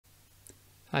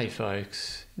Hey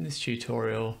folks, in this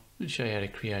tutorial I'm going to show you how to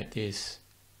create this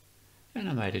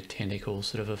animated tentacle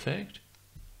sort of effect.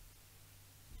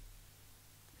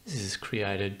 This is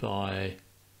created by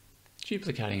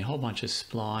duplicating a whole bunch of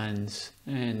splines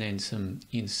and then some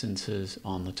instances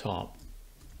on the top.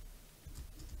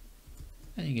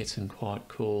 And you get some quite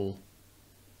cool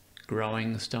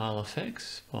growing style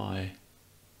effects by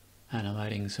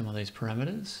animating some of these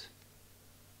parameters.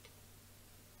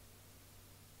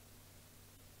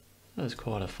 So it's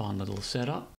quite a fun little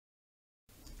setup,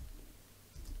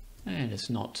 and it's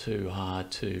not too hard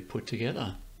to put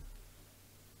together.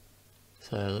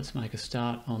 So let's make a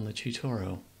start on the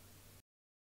tutorial.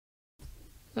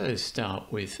 So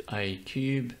start with a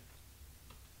cube,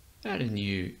 add a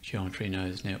new geometry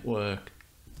nodes network,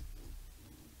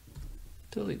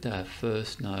 delete that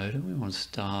first node, and we want to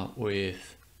start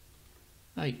with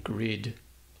a grid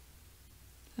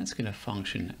that's going to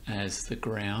function as the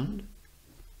ground.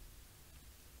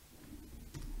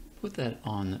 Put that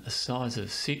on a size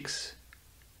of 6,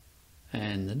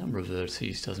 and the number of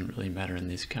vertices doesn't really matter in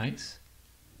this case.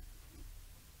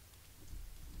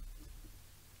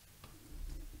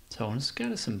 So I want to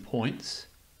scatter some points,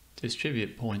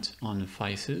 distribute points on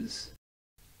faces,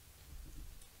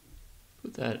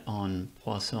 put that on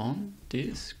Poisson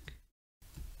disk,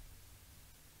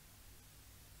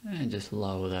 and just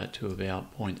lower that to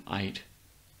about 0.8.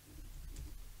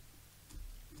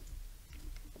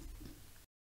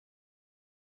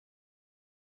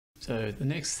 So the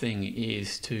next thing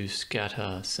is to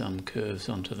scatter some curves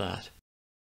onto that.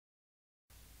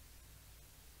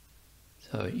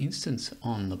 So instance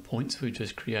on the points we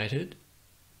just created,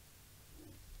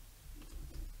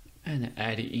 and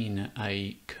add in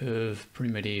a curve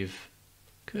primitive,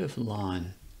 curve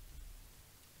line.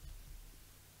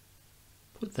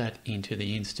 Put that into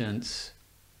the instance.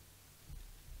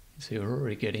 So we're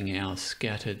already getting our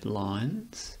scattered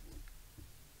lines,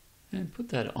 and put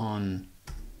that on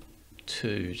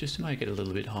 2 just to make it a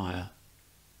little bit higher.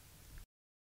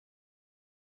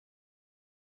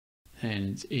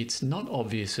 And it's not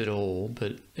obvious at all,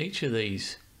 but each of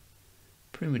these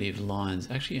primitive lines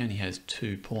actually only has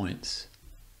 2 points.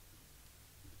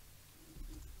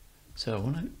 So I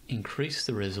want to increase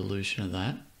the resolution of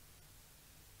that.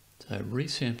 So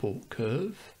resample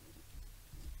curve,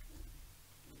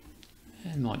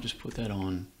 and might just put that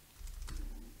on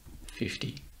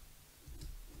 50.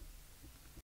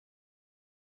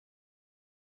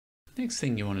 Next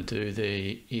thing you want to do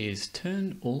there is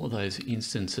turn all of those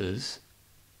instances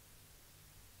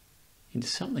into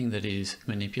something that is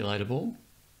manipulatable.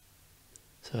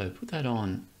 So put that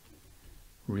on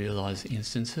realize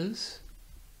instances.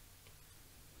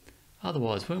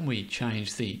 Otherwise, when we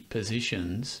change the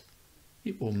positions,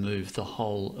 it will move the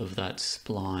whole of that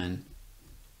spline.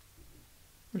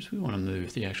 Whereas we want to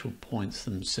move the actual points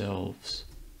themselves.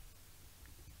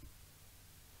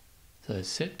 So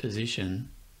set position.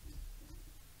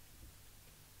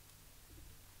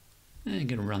 And I'm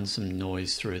going to run some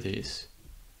noise through this.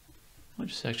 I'll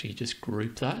just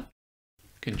group that.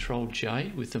 Control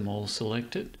J with them all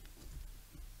selected.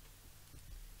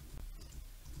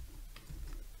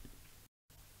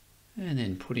 And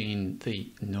then put in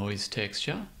the noise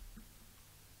texture.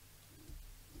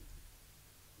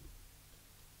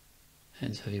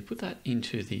 And so if you put that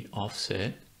into the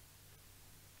offset,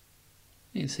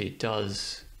 you can see it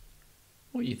does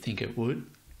what you think it would.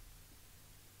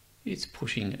 It's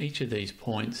pushing each of these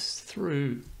points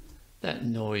through that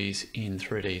noise in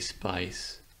 3D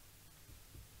space.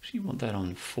 Actually, you want that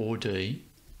on 4D,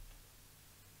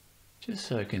 just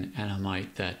so it can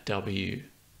animate that W.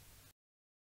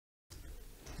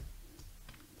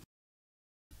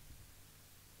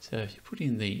 So if you put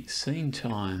in the scene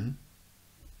time,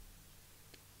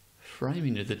 frame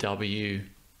into the W,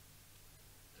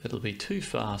 it'll be too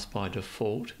fast by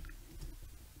default.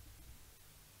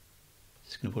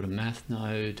 Just going to put a math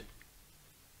node,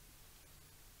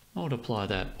 multiply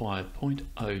that by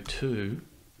 0.02,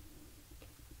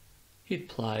 hit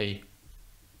play. You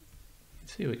can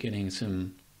see we're getting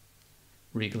some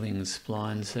wriggling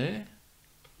splines there.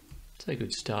 It's a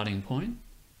good starting point.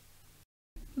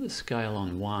 Put the scale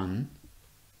on 1,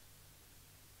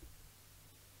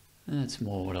 and that's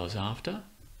more what I was after.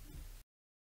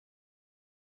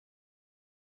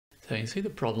 So you can see the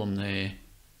problem there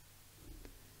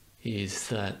is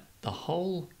that the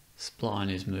whole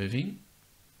spline is moving,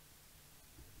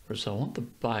 whereas I want the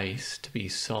base to be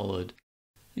solid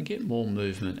and get more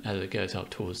movement as it goes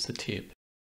up towards the tip.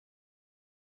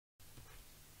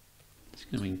 It's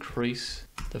going to increase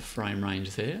the frame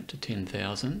range there to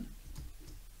 10,000.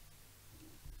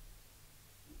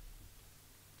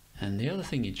 And the other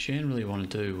thing you generally want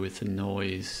to do with the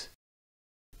noise,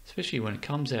 especially when it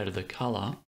comes out of the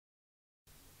colour,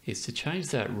 is to change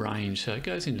that range so it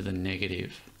goes into the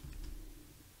negative.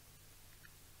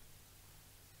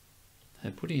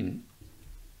 So put in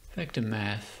vector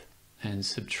math and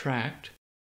subtract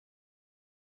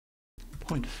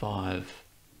 0.5.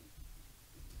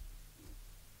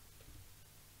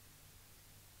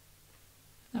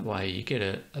 That way you get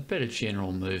a better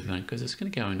general movement because it's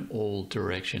going to go in all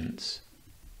directions.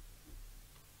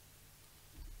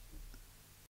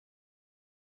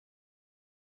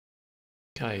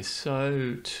 Okay,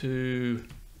 so to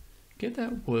get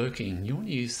that working, you want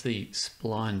to use the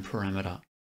spline parameter.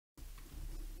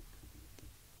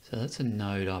 So that's a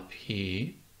node up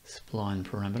here, spline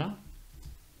parameter.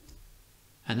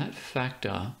 And that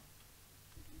factor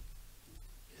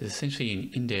is essentially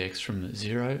an index from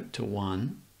 0 to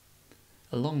 1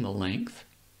 along the length.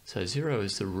 So 0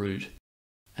 is the root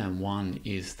and 1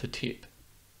 is the tip.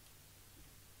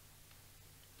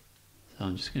 So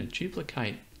I'm just going to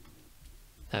duplicate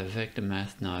that vector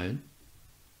math node,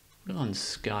 put it on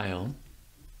scale,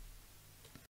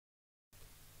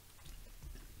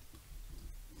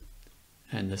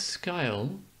 and the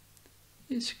scale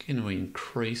is going to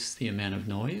increase the amount of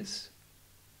noise.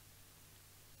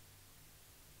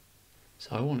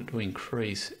 So I want it to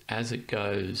increase as it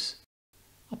goes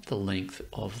up the length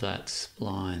of that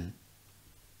spline.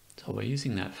 So we're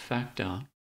using that factor,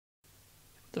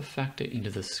 put the factor into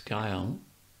the scale.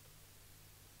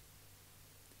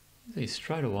 You see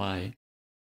straight away,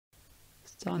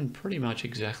 it's done pretty much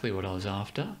exactly what I was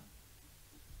after.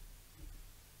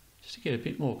 Just to get a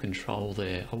bit more control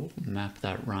there, I will map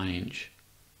that range.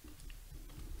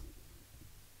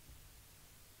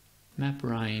 Map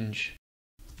range.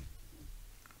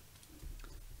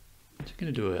 I'm just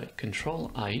going to do a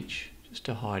Control H just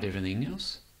to hide everything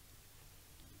else.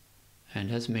 And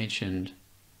as mentioned,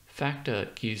 factor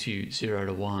gives you 0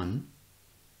 to 1.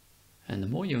 And the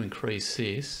more you increase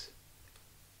this,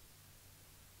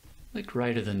 the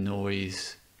greater the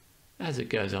noise as it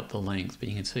goes up the length. But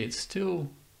you can see it still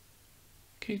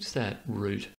keeps that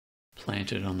root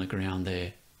planted on the ground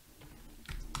there.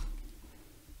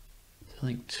 So I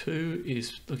think 2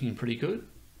 is looking pretty good.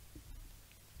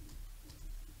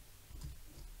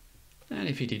 And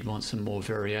if you did want some more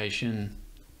variation,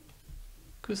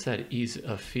 because that is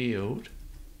a field,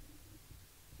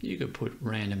 you could put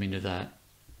random into that.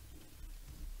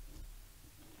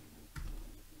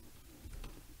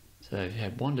 So if you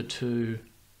had 1 to 2,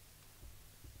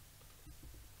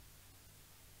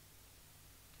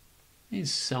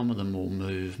 means some of them will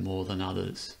move more than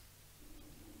others.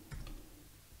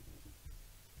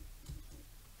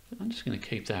 But I'm just going to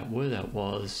keep that where that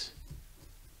was.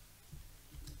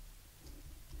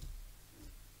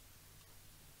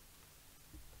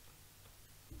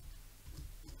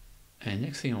 And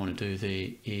next thing I want to do there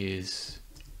is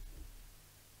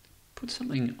put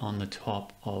something on the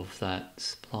top of that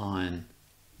spline.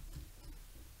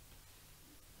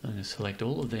 So I'm going to select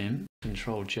all of them,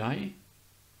 Control J.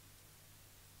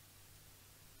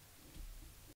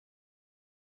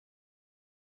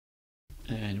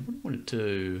 And what I want to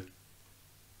do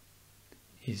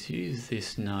is use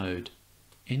this node,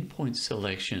 Endpoint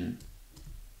Selection.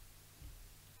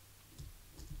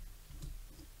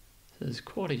 So it's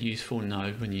quite a useful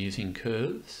node when you're using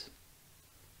curves,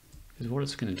 because what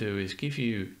it's going to do is give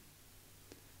you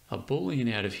a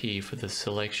boolean out of here for the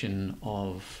selection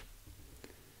of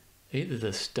either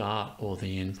the start or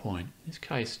the endpoint. In this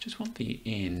case, just want the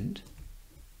end.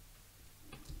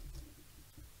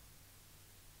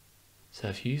 So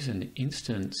if you use an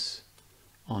instance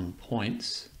on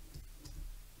points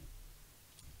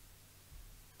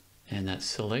and that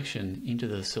selection into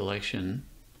the selection,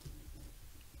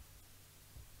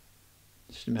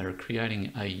 it's just a matter of creating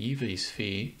a UV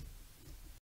sphere.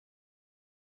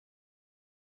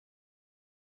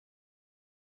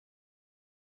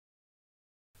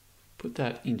 Put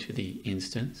that into the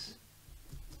instance.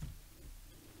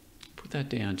 Put that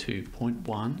down to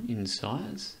 0.1 in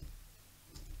size.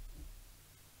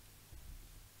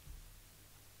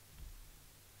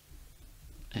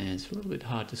 And it's a little bit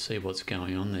hard to see what's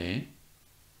going on there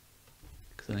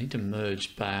because I need to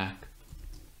merge back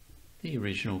the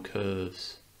original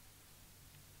curves.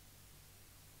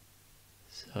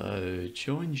 So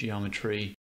join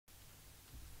geometry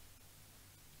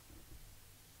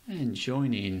and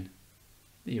join in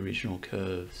the original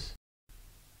curves.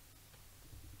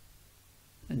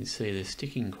 And you see they're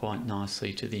sticking quite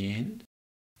nicely to the end.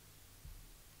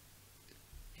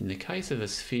 In the case of a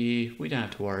sphere, we don't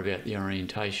have to worry about the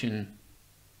orientation.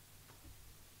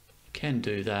 You can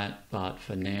do that, but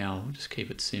for now, we'll just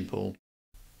keep it simple.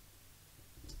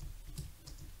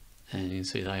 And you can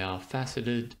see they are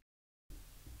faceted.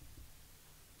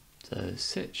 So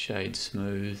set shade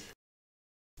smooth,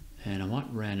 and I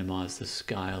might randomize the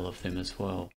scale of them as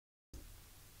well.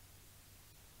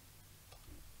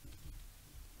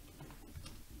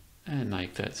 And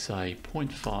make that say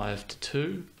 0.5 to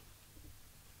 2.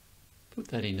 Put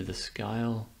that into the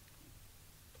scale.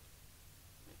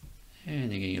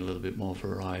 And you're getting a little bit more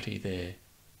variety there.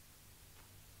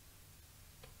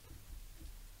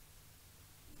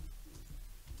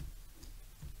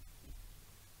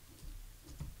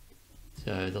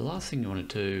 So the last thing you want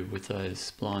to do with those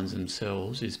splines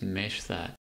themselves is mesh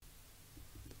that.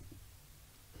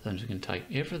 So I'm just going to take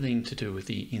everything to do with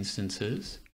the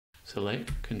instances,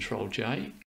 select Ctrl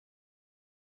J,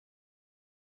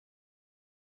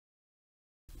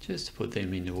 just to put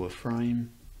them into a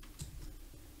frame,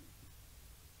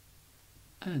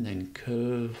 and then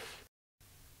curve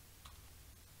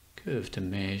to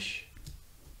mesh,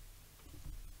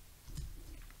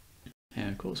 and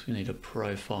of course we need a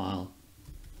profile.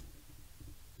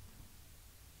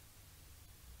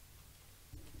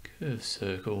 Curve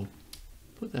circle,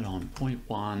 put that on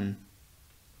 0.1,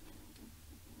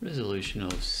 resolution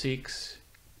of 6,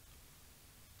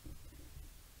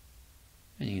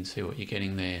 and you can see what you're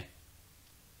getting there.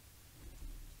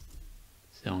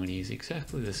 So I'm going to use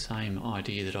exactly the same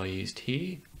idea that I used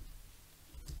here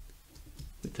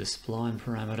with the spline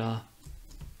parameter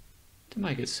to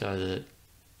make it so that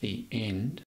the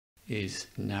end is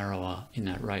narrower in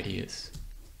that radius.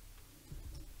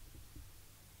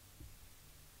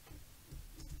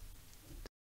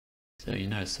 So you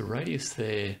notice the radius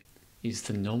there is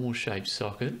the normal shaped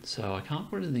socket, so I can't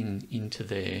put anything into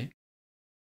there.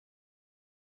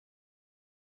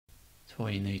 That's why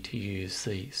you need to use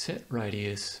the set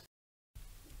radius,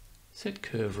 set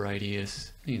curve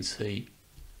radius. You can see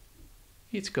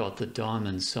it's got the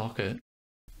diamond socket,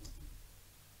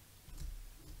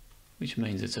 which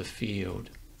means it's a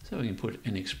field. So we can put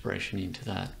an expression into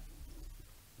that.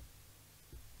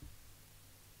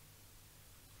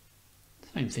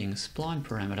 Same thing, spline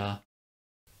parameter,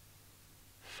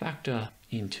 factor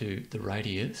into the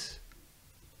radius,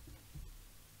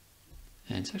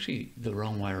 and it's actually the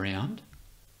wrong way around.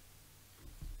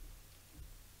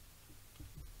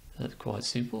 That's quite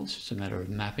simple, it's just a matter of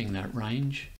mapping that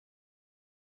range.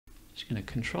 Just going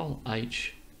to Ctrl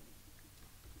H,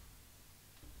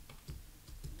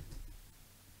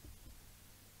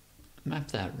 map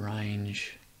that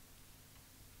range.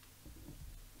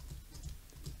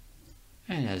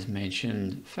 And as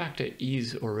mentioned, factor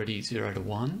is already 0 to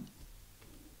 1.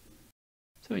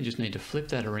 So we just need to flip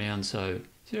that around so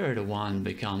 0 to 1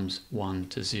 becomes 1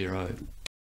 to 0.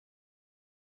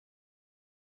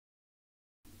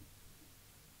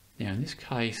 Now in this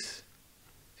case,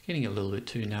 it's getting a little bit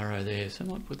too narrow there, so I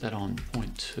might put that on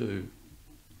 0.2.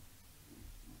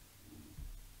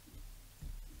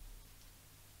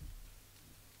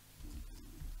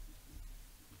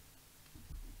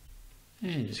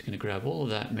 And just going to grab all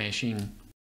of that meshing,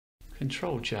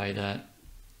 Ctrl J that.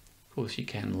 Of course you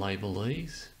can label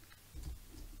these,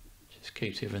 just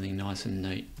keeps everything nice and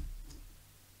neat.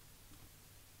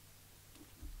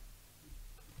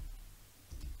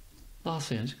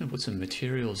 Lastly, I'm just going to put some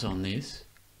materials on this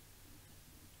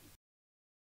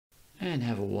and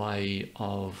have a way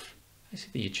of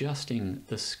basically adjusting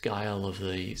the scale of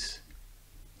these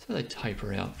so they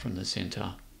taper out from the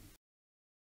centre.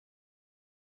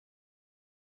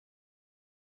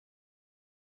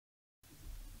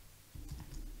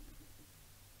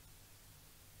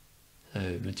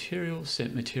 So material,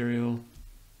 set material,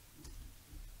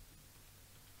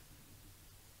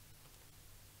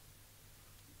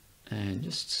 and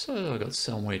just so I got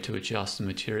somewhere to adjust the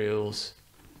materials,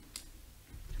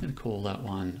 I'm going to call that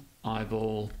one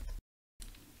eyeball,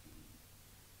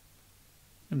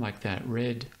 and make that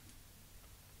red,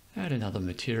 add another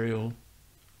material,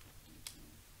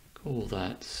 call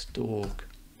that stalk,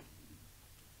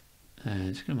 and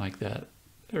it's going to make that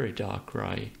very dark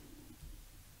grey.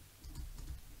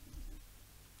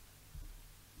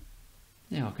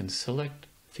 Now I can select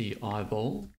the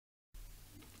eyeball,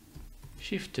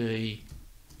 Shift D,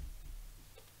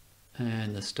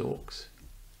 and the stalks.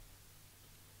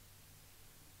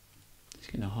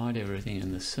 Just going to hide everything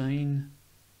in the scene.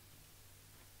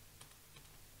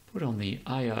 Put on the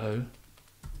AO,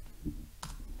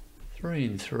 3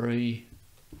 and 3,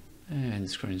 and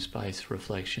screen space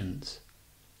reflections.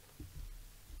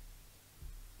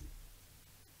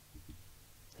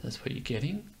 So that's what you're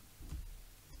getting.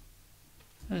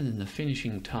 And then the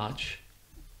finishing touch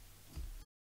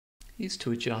is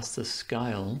to adjust the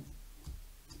scale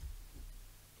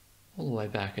all the way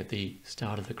back at the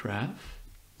start of the graph.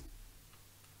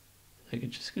 So you're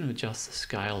just going to adjust the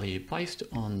scale here based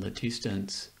on the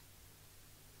distance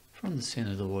from the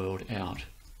centre of the world out.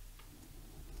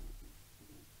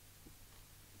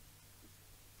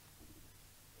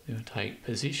 You're going to take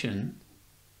position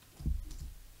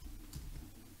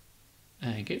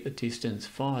and get the distance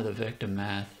via the vector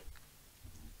math.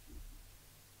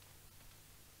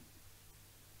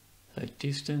 So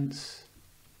distance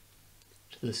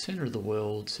to the centre of the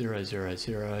world, 0, 0,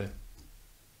 0.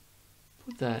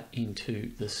 Put that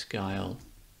into the scale.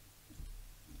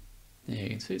 Now you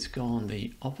can see it's gone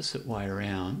the opposite way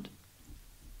around.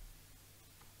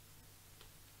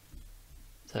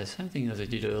 So same thing as I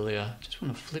did earlier, just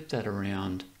want to flip that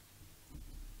around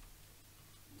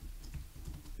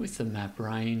with the map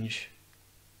range.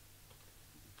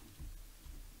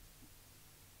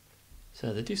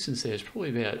 So the distance there is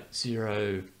probably about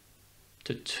 0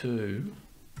 to 2,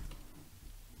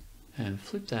 and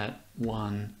flip that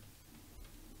 1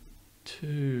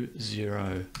 to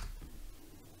 0.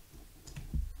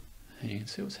 And you can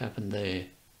see what's happened there.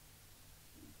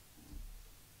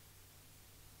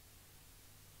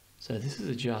 So this is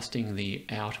adjusting the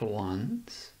outer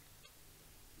ones,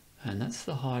 and that's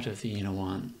the height of the inner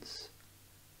ones.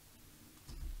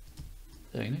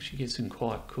 So you can actually get some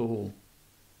quite cool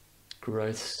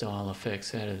growth style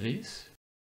effects out of this,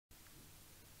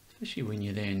 especially when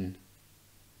you then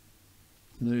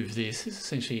move this. This is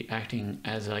essentially acting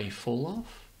as a fall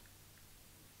off.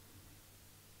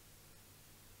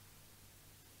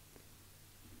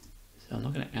 So I'm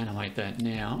not going to animate that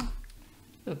now.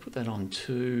 I'll put that on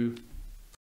to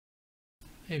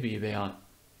maybe about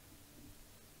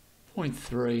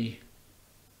 0.3,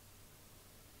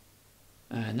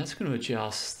 and that's going to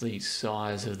adjust the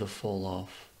size of the fall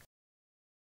off.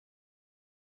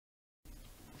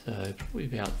 So probably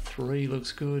about 3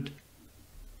 looks good,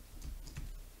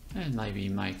 and maybe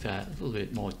make that a little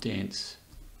bit more dense.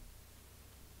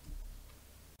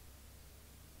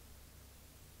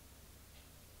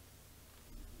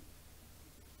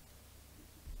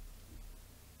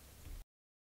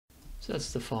 So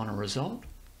that's the final result.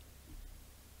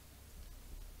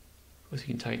 Of course, you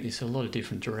can take this a lot of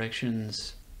different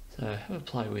directions, so have a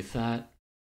play with that,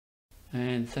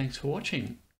 and thanks for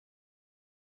watching.